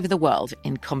all over the world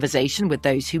in conversation with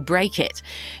those who break it.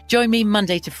 Join me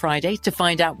Monday to Friday to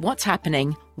find out what's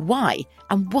happening, why,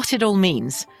 and what it all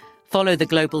means. Follow The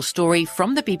Global Story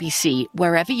from the BBC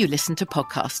wherever you listen to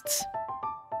podcasts.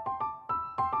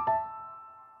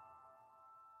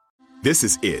 This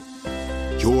is it.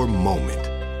 Your moment.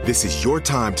 This is your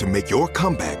time to make your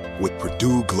comeback with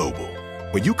Purdue Global.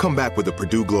 When you come back with a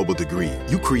Purdue Global degree,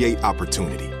 you create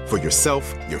opportunity for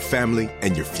yourself, your family,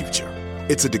 and your future.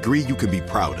 It's a degree you can be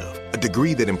proud of, a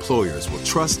degree that employers will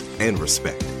trust and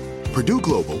respect. Purdue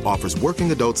Global offers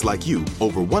working adults like you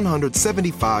over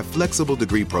 175 flexible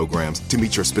degree programs to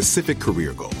meet your specific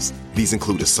career goals. These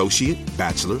include associate,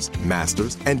 bachelor's,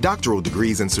 master's, and doctoral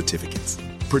degrees and certificates.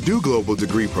 Purdue Global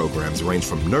degree programs range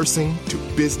from nursing to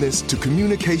business to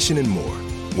communication and more.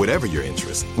 Whatever your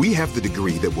interest, we have the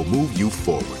degree that will move you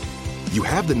forward. You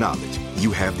have the knowledge,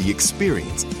 you have the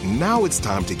experience. Now it's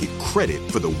time to get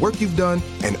credit for the work you've done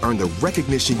and earn the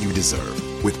recognition you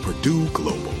deserve with Purdue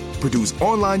Global, Purdue's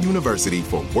online university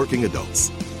for working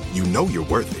adults. You know you're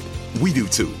worth it. We do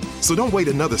too. So don't wait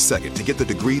another second to get the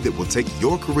degree that will take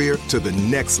your career to the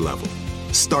next level.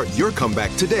 Start your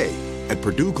comeback today at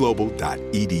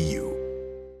purdueglobal.edu.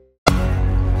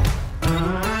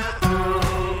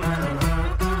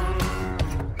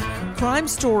 Crime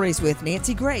Stories with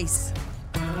Nancy Grace.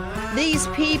 These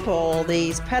people,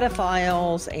 these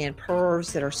pedophiles and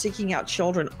pervs that are seeking out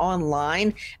children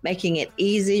online, making it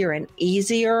easier and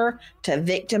easier to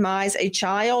victimize a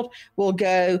child, will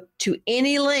go to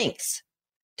any lengths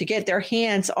to get their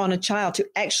hands on a child to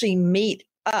actually meet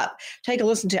up. Take a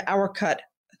listen to our cut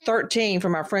 13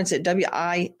 from our friends at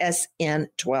WISN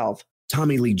 12.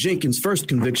 Tommy Lee Jenkins' first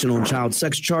conviction on child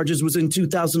sex charges was in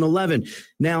 2011.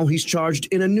 Now he's charged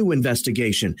in a new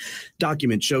investigation.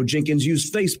 Documents show Jenkins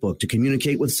used Facebook to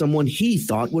communicate with someone he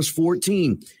thought was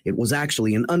 14. It was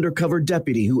actually an undercover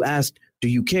deputy who asked, "Do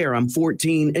you care? I'm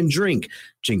 14 and drink."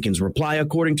 Jenkins' reply,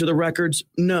 according to the records,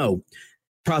 no.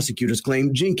 Prosecutors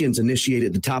claim Jenkins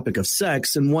initiated the topic of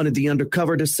sex and wanted the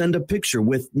undercover to send a picture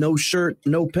with no shirt,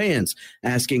 no pants,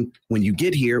 asking, "When you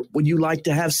get here, would you like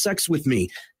to have sex with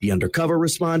me?" The undercover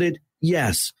responded,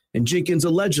 "Yes." And Jenkins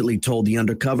allegedly told the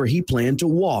undercover he planned to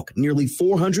walk nearly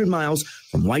 400 miles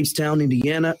from Whitestown,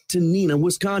 Indiana to Neenah,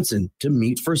 Wisconsin to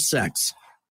meet for sex.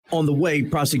 On the way,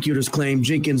 prosecutors claim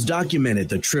Jenkins documented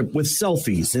the trip with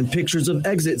selfies and pictures of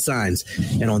exit signs.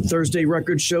 And on Thursday,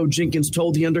 records show Jenkins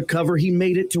told the undercover he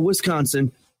made it to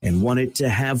Wisconsin and wanted to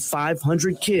have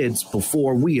 500 kids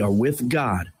before we are with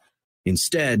God.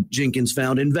 Instead, Jenkins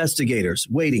found investigators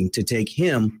waiting to take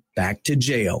him back to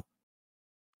jail.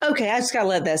 Okay, I just got to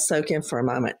let that soak in for a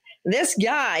moment. This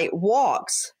guy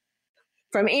walks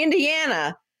from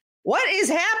Indiana. What is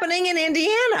happening in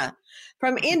Indiana?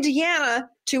 From Indiana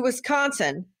to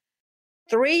Wisconsin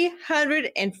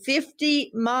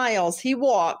 350 miles he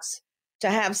walks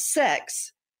to have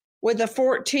sex with a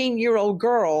 14-year-old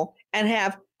girl and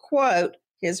have, quote,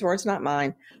 his words, not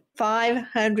mine,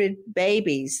 500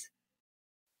 babies.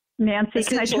 Nancy,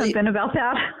 can I jump in about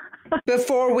that?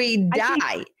 Before we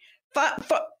die.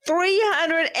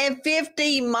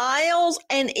 350 miles,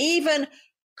 and even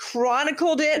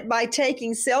chronicled it by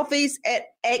taking selfies at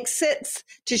exits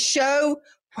to show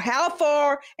how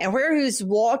far and where he's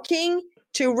walking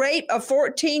to rape a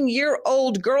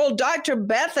 14-year-old girl. Dr.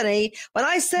 Bethany, when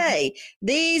I say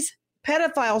these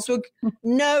pedophiles will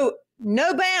know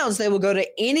no bounds, they will go to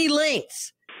any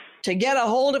lengths to get a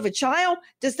hold of a child.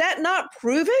 Does that not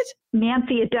prove it?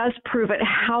 Nancy, it does prove it,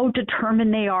 how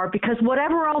determined they are, because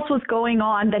whatever else was going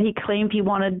on that he claimed he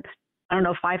wanted,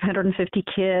 550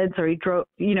 kids, or he drove,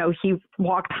 he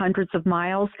walked hundreds of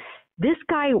miles. This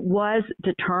guy was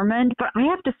determined, but I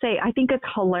have to say, I think it's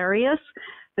hilarious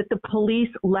that the police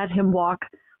let him walk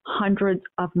hundreds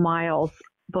of miles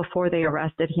before they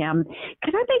arrested him.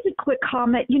 Can I make a quick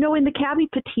comment? In the Gabby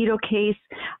Petito case,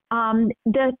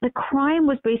 the crime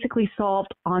was basically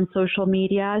solved on social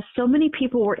media. So many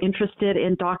people were interested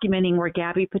in documenting where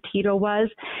Gabby Petito was.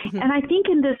 Mm-hmm. And I think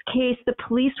in this case, the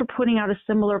police were putting out a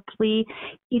similar plea.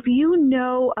 If you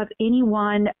know of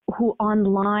anyone who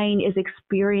online is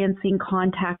experiencing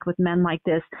contact with men like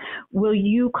this, will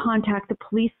you contact the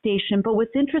police station? But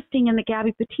what's interesting in the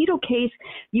Gabby Petito case,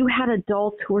 you had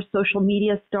adults who were social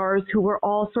media stars who were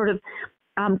all sort of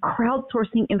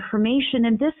crowdsourcing information.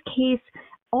 In this case,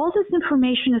 all this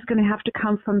information is going to have to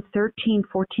come from 13,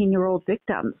 14-year-old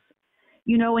victims,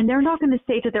 and they're not going to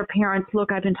say to their parents,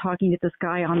 look, I've been talking to this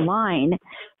guy online.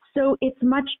 So it's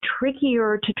much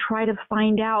trickier to try to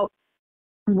find out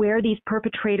where these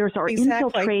perpetrators are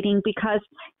infiltrating, because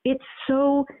it's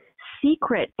so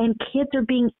secret and kids are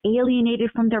being alienated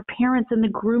from their parents, and the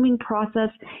grooming process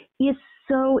is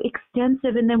so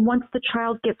extensive. And then once the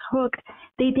child gets hooked,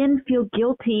 they then feel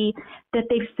guilty that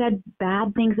they've said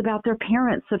bad things about their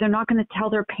parents. So they're not going to tell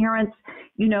their parents,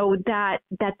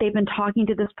 that they've been talking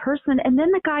to this person. And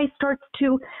then the guy starts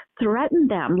to threaten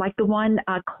them, like the one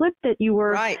clip that you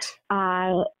were that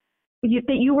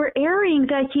you were airing,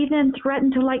 that he then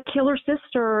threatened to kill her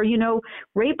sister,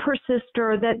 rape her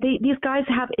sister, that these guys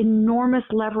have enormous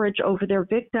leverage over their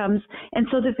victims. And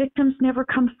so the victims never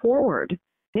come forward.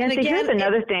 Nancy, here's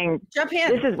another thing. Jump in.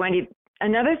 This is Wendy.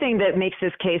 Another thing that makes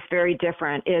this case very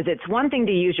different is it's one thing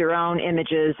to use your own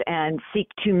images and seek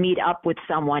to meet up with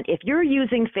someone. If you're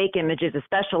using fake images,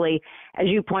 especially, as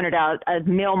you pointed out, a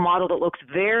male model that looks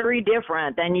very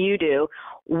different than you do,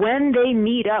 when they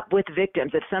meet up with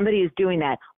victims, if somebody is doing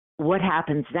that, what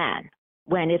happens then?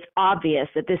 When it's obvious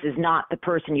that this is not the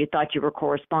person you thought you were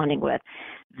corresponding with.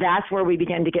 That's where we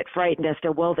begin to get frightened as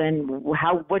to, well, then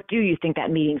what do you think that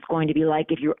meeting's going to be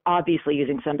like if you're obviously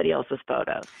using somebody else's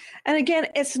photos? And again,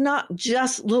 it's not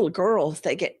just little girls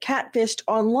that get catfished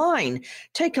online.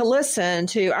 Take a listen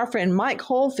to our friend Mike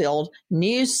Holfield,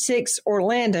 News 6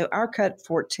 Orlando, our cut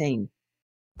 14.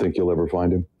 Think you'll ever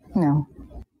find him? No.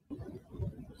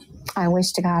 I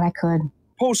wish to God I could.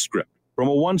 Postscript from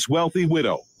a once wealthy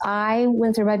widow. I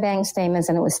went through my bank statements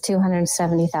and it was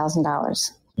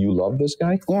 $270,000. You love this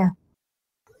guy? Yeah.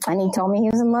 And he told me he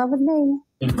was in love with me.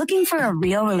 Looking for a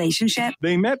real relationship?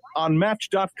 They met on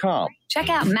Match.com. Check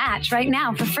out Match right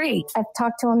now for free. I've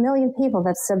talked to a million people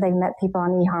that said they've met people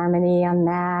on eHarmony, on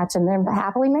Match, and they're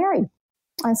happily married.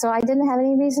 And so I didn't have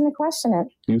any reason to question it.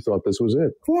 You thought this was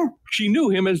it? Yeah. She knew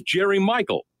him as Jerry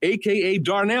Michael, a.k.a.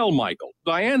 Darnell Michael.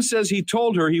 Diane says he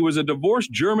told her he was a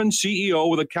divorced German CEO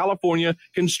with a California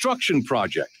construction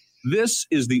project. This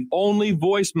is the only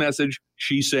voice message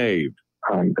she saved.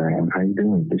 Hi, Diane. How you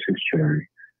doing? This is Jerry.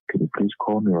 Can you please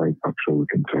call me right back so we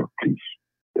can talk, please?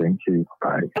 Thank you.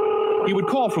 Bye. He would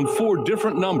call from 4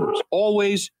 different numbers,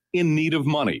 always in need of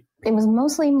money. It was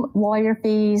mostly lawyer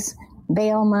fees,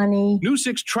 bail money. News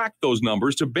 6 tracked those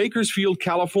numbers to Bakersfield,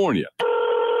 California.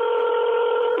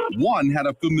 One had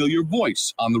a familiar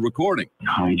voice on the recording.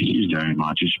 Hi, this is Darren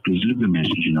Rogers. Please leave the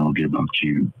message and I'll get back to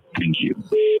you. Thank you.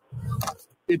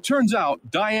 It turns out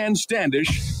Diane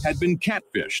Standish had been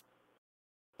catfished.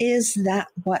 Is that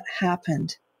what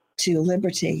happened to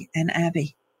Liberty and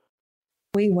Abby?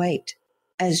 We wait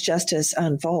as justice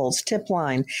unfolds. Tip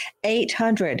line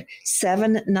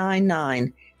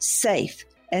 800-799-SAFE,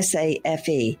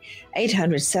 SAFE,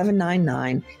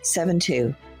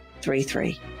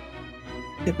 800-799-7233.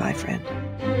 Goodbye, friend.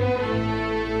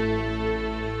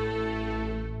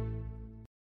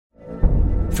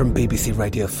 From BBC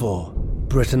Radio 4,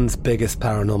 Britain's biggest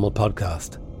paranormal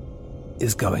podcast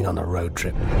is going on a road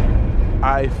trip.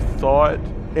 I thought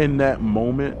in that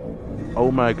moment,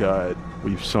 oh my God,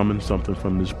 We've summoned something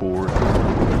from this board.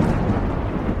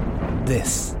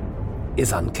 This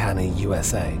is Uncanny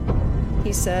USA.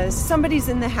 He says, somebody's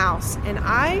in the house, and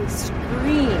I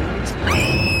screamed.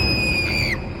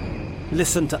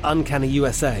 Listen to Uncanny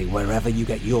USA wherever you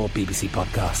get your BBC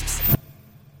podcasts,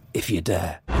 if you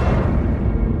dare.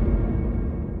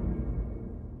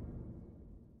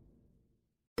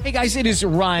 Hey guys, it is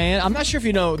Ryan. I'm not sure if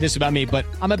you know this about me, but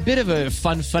I'm a bit of a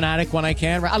fun fanatic when I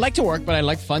can. I like to work, but I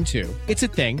like fun too. It's a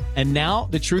thing. And now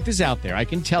the truth is out there. I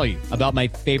can tell you about my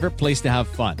favorite place to have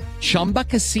fun. Chumba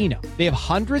Casino. They have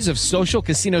hundreds of social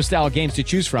casino style games to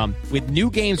choose from with new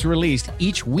games released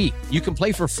each week. You can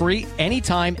play for free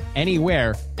anytime,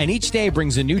 anywhere. And each day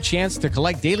brings a new chance to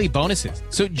collect daily bonuses.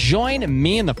 So join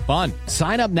me in the fun.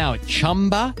 Sign up now at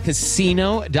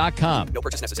ChumbaCasino.com. No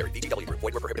purchase necessary. VGW Group.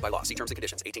 Void where prohibited by law. See terms and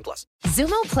conditions. 18+.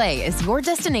 Xumo Play is your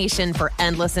destination for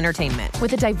endless entertainment.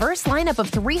 With a diverse lineup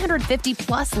of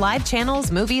 350+ live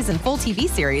channels, movies, and full TV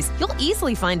series, you'll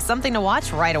easily find something to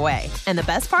watch right away. And the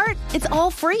best part? It's all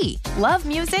free. Love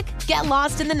music? Get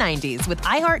lost in the 90s with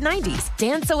iHeart 90s.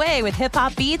 Dance away with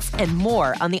hip-hop beats and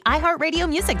more on the iHeartRadio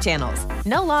music channels.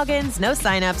 No logins, no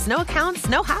signups, no accounts,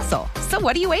 no hassle. So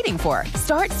what are you waiting for?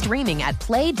 Start streaming at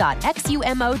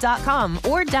play.xumo.com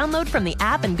or download from the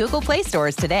app and Google Play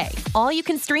stores today. All you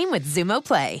can stream with Xumo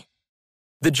Play.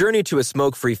 The journey to a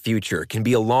smoke-free future can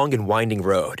be a long and winding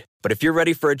road. But if you're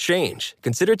ready for a change,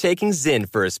 consider taking Zyn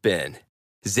for a spin.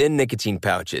 Zyn nicotine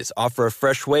pouches offer a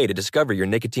fresh way to discover your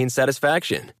nicotine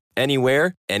satisfaction.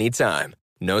 Anywhere, anytime.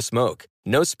 No smoke,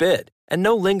 no spit, and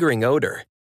no lingering odor.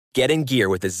 Get in gear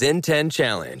with the Zyn 10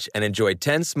 Challenge and enjoy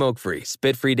 10 smoke-free,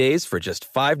 spit-free days for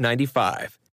just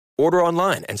 $5.95. Order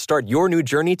online and start your new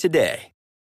journey today.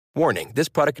 Warning, this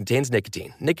product contains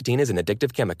nicotine. Nicotine is an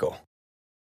addictive chemical.